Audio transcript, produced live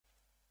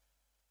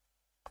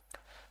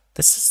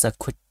this is a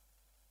quick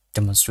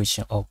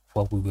demonstration of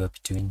what we will be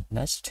doing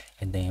next,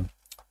 and then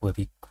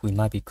we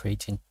might be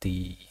creating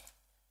the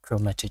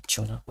Chromatic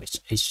Tuner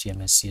with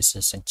HTML,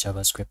 CSS, and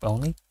JavaScript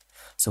only,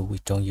 so we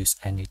don't use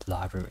any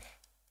library.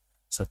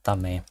 So that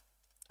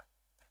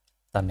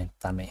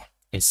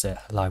is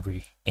a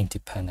library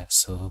independent,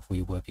 so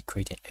we will be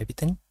creating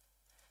everything.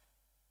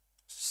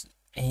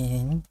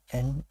 And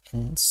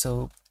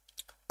so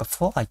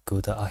before I go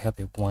there, I have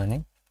a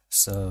warning.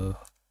 So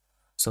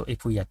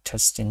if we are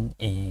testing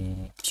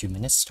in 2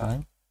 minutes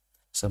time,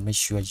 so make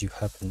sure you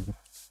have an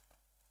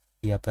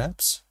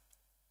earbuds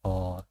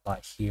or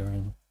like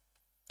hearing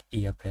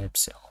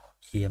earbuds or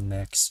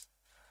earmax.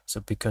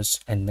 So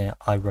and then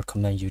I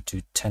recommend you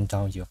to turn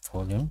down your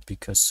volume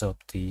because of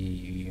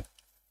the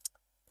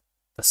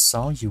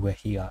sound you will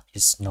hear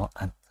is not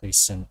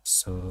unpleasant.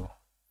 So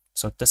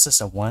this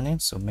is a warning,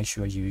 so make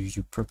sure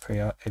you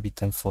prepare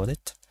everything for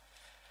it,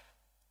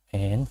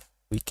 and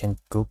we can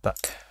go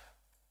back.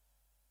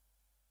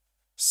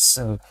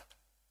 So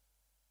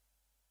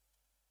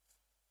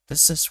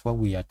this is what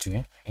we are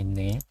doing, and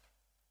then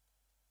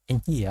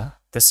in here,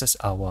 this is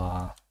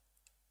our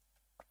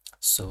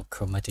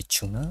Chromatic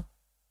Tuner,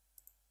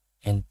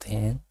 and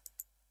then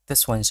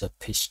this one is a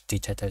pitch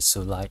detector,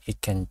 so like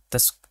it can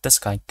this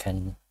guy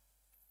can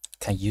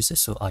use it.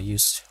 So I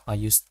use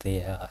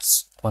their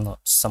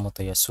some of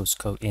their source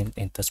code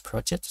in this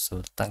project.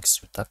 So thanks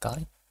to that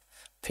guy,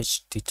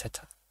 pitch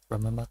detector.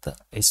 Remember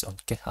that is on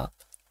GitHub,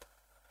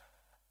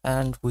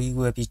 and we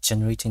will be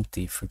generating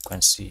the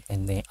frequency,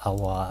 and then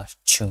our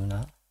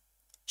tuner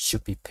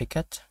should be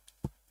picked.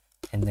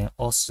 And then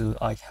also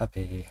I have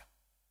a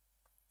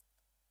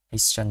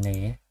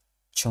HTML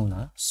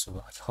tuner,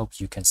 so I hope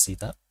you can see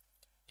that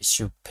it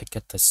should pick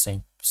at the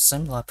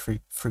similar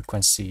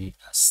frequency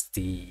as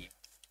the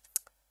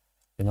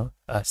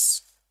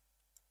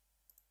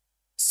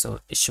so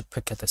it should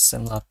pick at the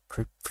similar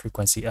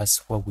frequency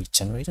as what we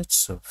generated,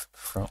 so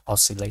from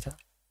oscillator.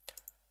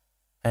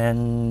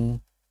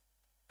 And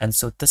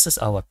so this is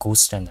our gold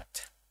standard.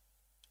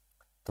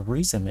 The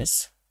reason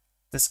is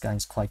this guy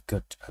is quite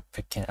good at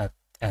picking up,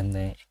 and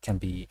then it can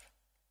be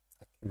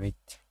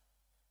accurate.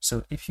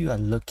 So if you are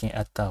looking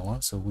at that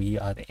one, so we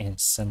are in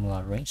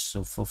similar range.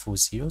 So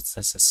 440,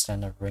 that's a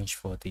standard range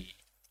for the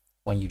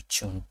when you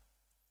tune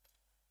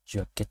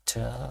your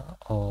guitar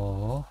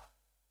or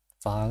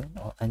violin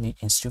or any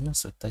instrument.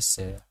 So that's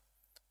a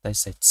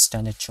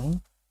standard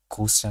tune,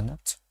 gold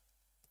standard,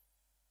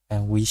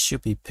 and we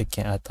should be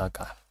picking at that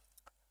guy.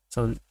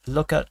 So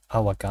look at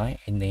our guy,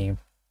 and then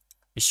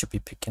it should be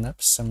picking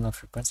up similar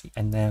frequency,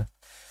 and then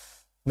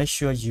make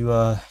sure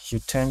you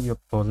turn your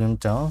volume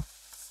down.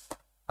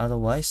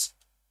 Otherwise,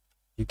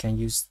 you can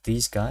use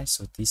these guys.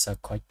 So these are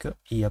quite good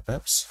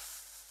earbuds,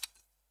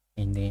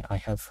 and then I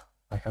have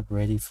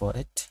ready for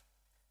it,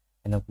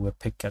 and then we'll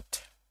pick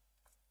it.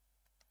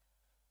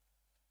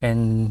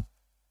 And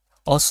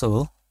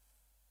also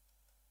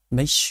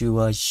make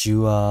sure if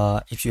you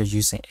are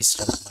using a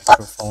standard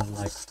microphone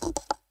like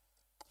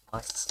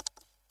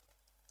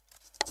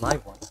my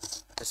one,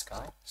 this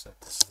guy. So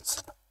this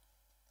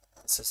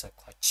is a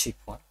quite cheap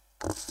one,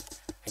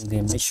 and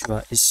then make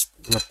sure it's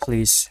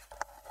replaced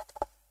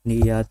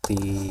near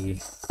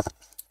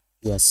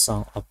your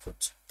sound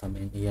output, I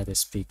mean near the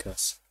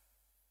speakers.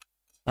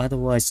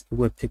 Otherwise it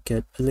will pick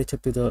it a little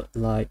bit of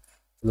like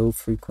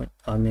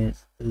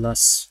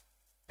less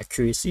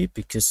accuracy,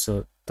 because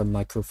the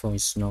microphone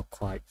is not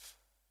quite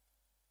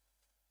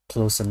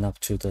close enough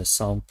to the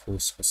sound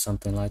pulse or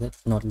something like that,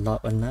 not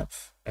loud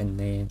enough. And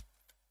then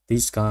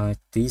these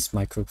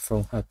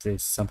microphone have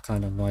some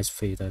kind of noise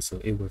fader,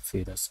 so it will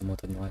filter some of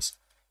the noise.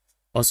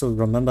 Also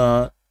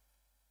remember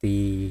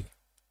your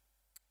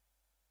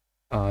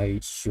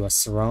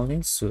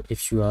surroundings. So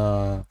if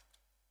your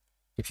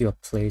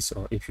place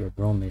or if your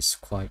room is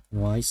quite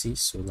noisy,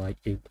 so like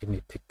it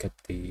may pick up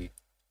the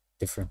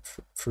different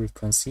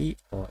frequency,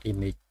 or it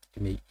may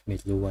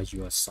lower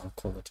your sound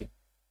quality.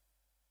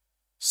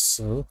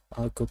 So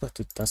I'll go back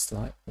to that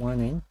slide.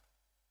 Warning.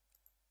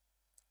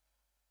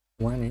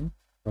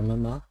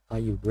 Remember, are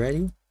you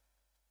ready?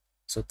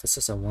 So this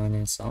is a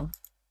warning sound,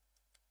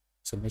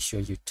 so make sure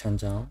you turn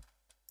down,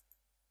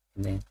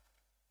 and then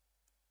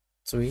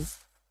 3.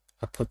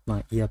 I put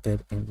my earbud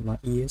in my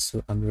ear,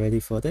 so I'm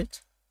ready for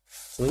that.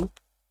 3,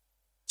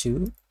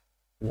 2,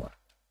 1.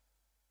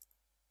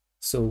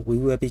 So we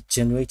will be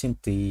generating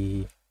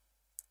the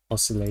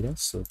oscillator.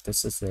 So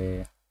this is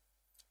the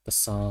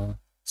sound,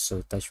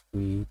 so that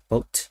we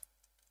both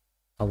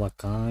our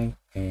guy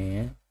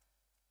and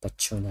the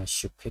tuner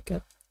should pick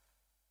up,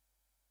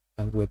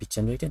 and we'll be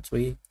generating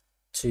 3,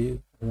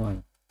 2,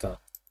 1, go.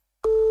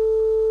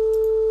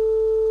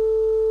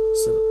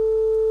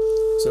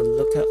 So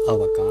look at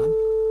our guy.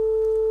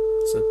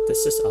 So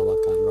this is our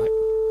guy, right?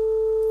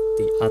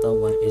 The other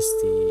one is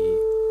the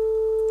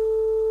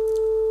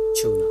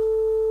tuner.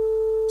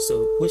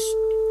 So which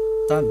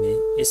that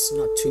means it's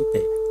not too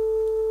bad.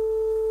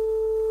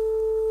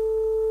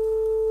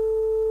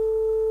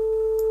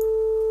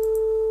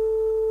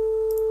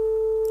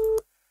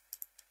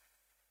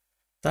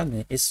 that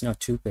means it's not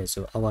too bad.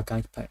 So our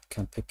guy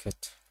can pick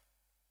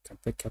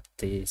up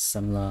the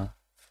similar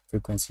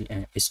frequency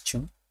and its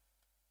tune.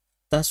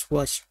 That's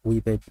what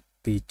we will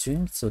be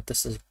doing. So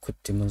this is a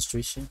quick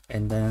demonstration,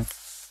 and then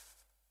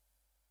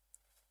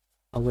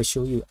I will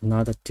show you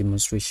another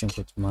demonstration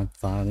with my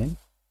violin.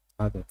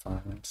 I have a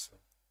violin, so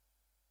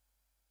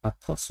I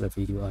pause the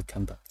video, I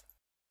come back.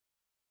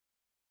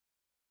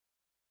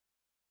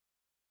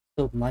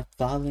 So my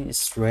violin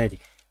is ready.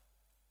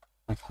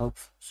 I hope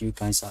you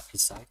guys are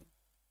excited,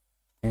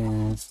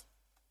 and I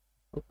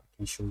hope I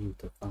can show you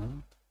the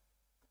violin.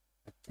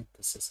 I think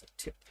this is a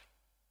tip,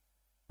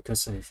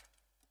 because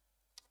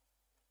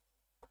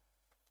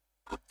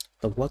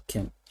the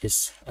working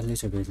is a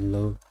little bit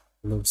low.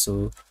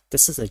 So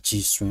this is a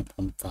G string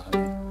on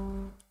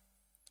violin.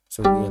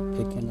 So we are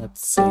picking up the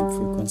same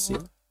frequency.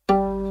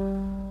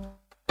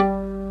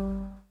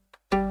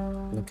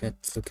 Look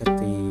at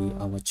the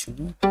our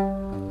tuner,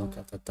 and look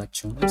at the that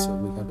tuner. So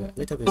we have a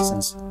little bit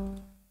sense.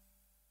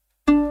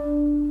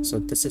 So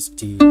this is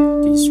D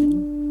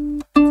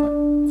string,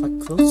 quite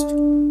close.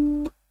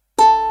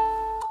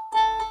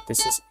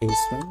 This is A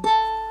string,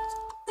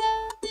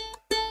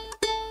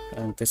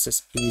 and this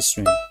is E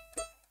string.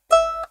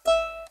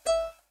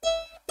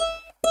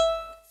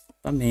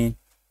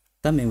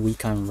 That mean we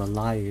can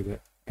rely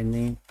it,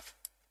 and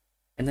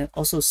then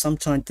also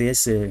sometimes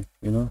there's a,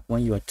 you know,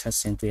 when you are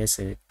testing, there's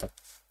a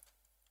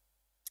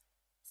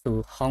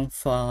so how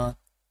far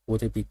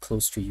would it be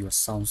close to your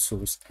sound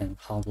source and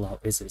how loud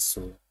is it?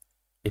 So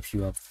if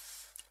your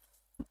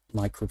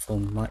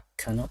microphone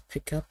cannot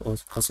pick up, or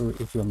also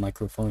if your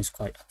microphone is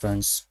quite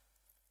advanced,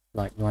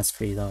 like noise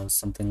fade out or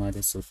something like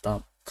this, so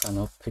that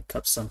cannot pick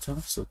up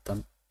sometimes. So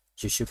then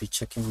you should be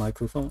checking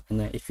microphone.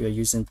 And then if you're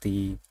using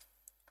the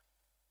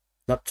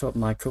laptop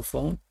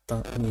microphone,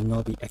 that may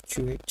not be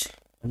accurate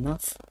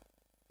enough.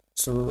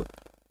 So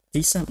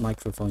decent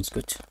microphone is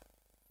good.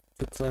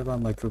 The clever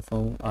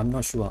microphone, I'm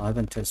not sure, I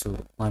haven't tested.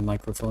 So my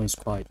microphone is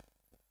quite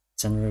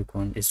generic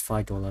one, it's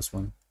 $5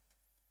 one.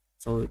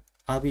 So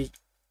I'll be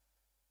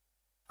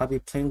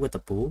playing with the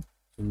bowl,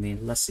 and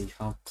then let's see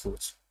how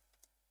close.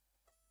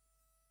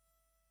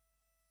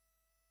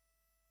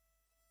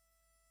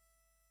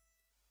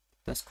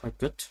 That's quite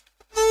good.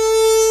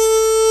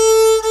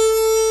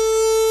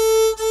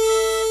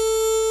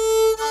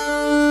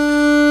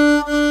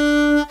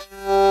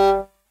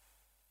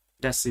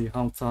 Let's see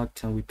how far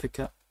can we pick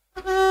up.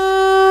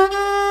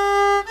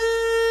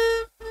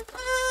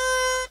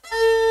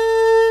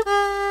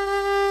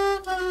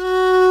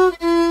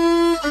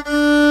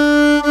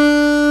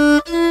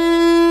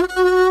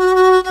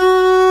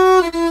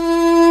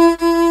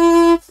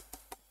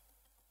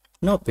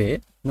 Not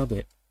bad, not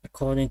bad.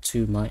 According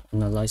to my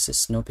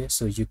analysis, not bad.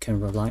 So you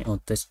can rely on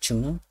this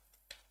tuner.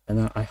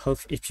 And I hope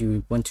if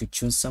you want to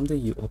tune something,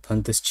 you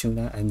open this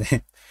tuner and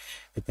then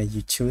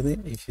you tune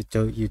it. If you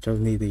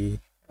don't need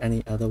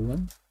any other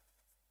one.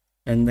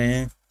 And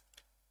then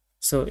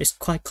so it's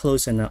quite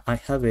close, and I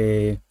have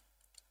a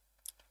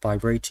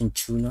vibrating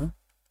tuner.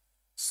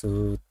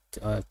 So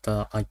I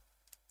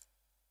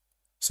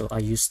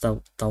use that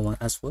one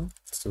as well.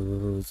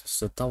 So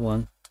that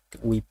one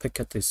we pick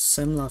up the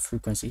similar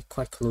frequency,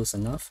 quite close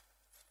enough.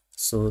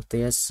 So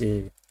there's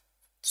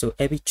so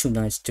every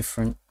tuner is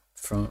different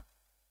from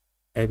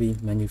every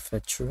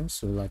manufacturer.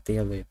 So like they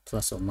have a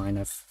plus or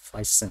minus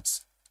 5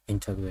 cents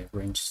interval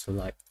range. So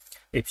like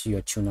if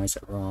your tuner is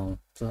around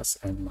plus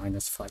and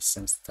minus 5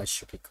 cents, that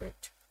should be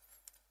great.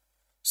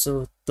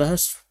 So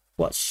that's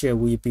what shall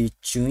we be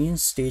doing.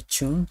 Stay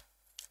tuned.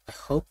 I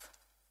hope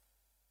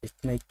it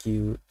make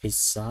you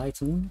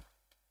exciting,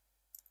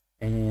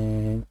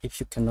 and if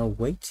you cannot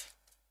wait,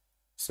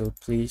 so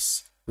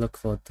please go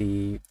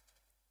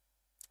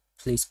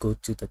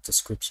to the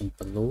description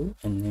below,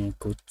 and then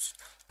go to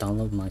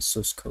download my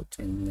source code,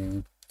 and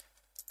then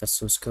the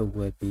source code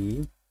will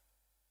be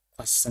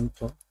quite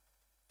simple.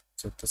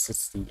 So this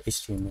is the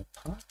HTML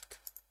part,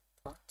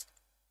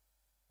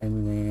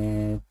 and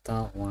then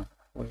that one,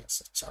 where's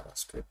the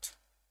JavaScript?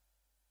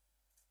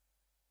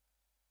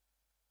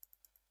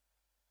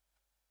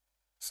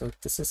 So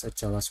this is a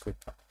JavaScript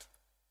part.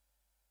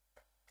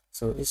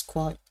 So it's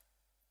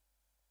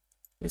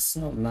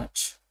not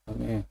much. I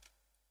mean,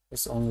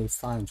 it's only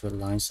 500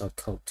 lines of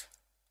code,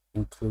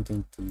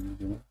 including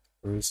the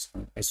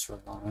recent extra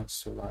lines.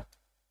 So like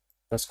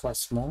that's quite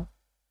small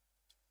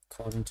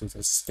according to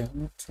the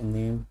standard. And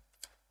then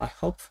I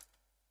hope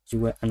you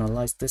will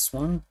analyze this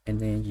one, and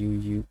then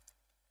you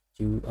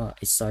are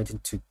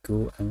excited to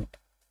go and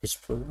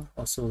explore.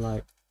 Also,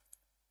 like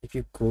if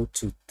you go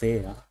to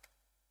there,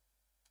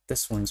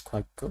 this one is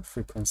quite good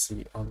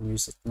frequency on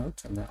music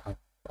note, and then I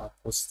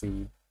post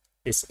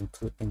it's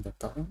included in the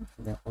down.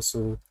 And then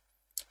also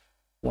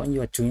when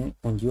you are doing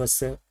on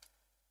yourself,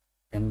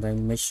 and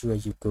then make sure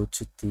you go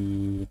to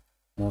the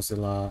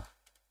Mozilla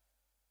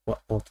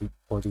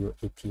audio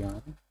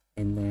API,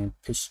 and then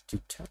pitch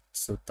detect.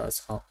 So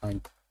that's how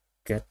I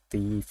get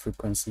the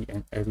frequency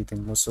and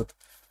everything. Most of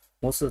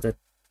the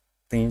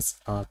things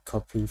are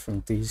copied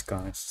from these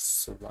guys.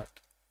 So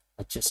like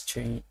I just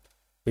change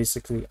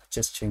basically I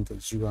just change the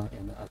UI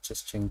and I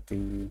just change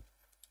the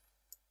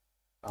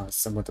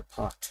some of the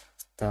part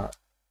that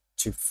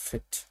to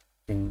fit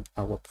in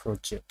our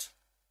project.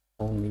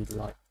 Only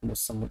like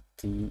some of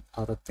the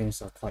other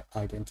things are quite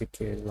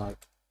identical,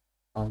 like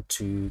how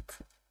to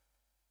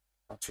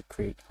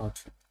create, how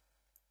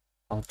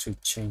to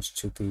change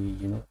to the,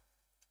 you know,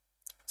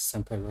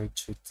 sample rate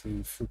to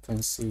the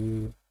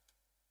frequency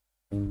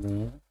in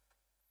there.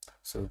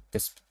 So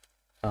this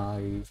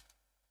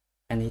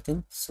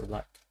anything, so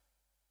like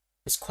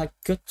it's quite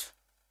good.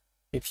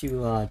 If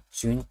you are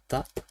doing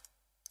that,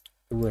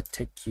 it will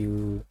take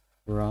you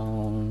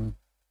around,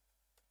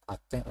 I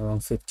think,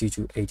 around 50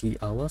 to 80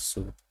 hours.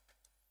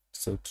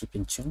 So keep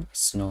in tune.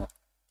 It's not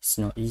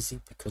easy,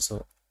 because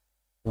of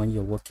when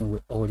you're working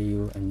with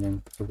audio, and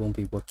then it won't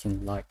be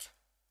working like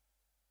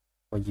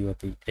what you will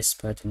be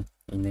expecting,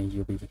 and then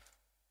you'll be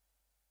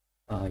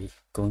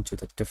going to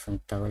the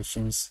different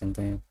directions. And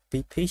then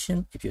be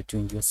patient if you're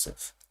doing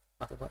yourself.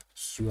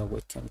 Otherwise, you are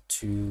welcome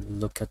to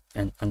look at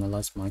and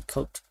analyze my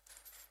code,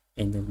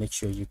 and then make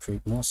sure you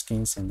create more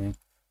skins, and then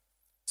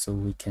so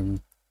we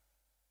can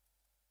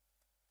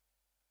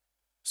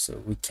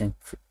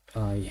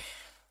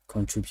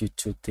contribute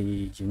to the,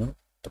 you know,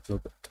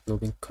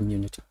 developing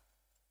community.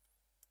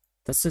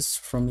 That's it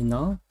from me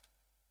now,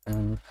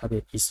 and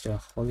happy Easter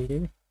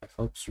holiday. I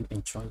hope you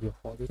enjoy your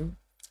holiday.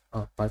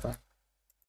 Bye bye.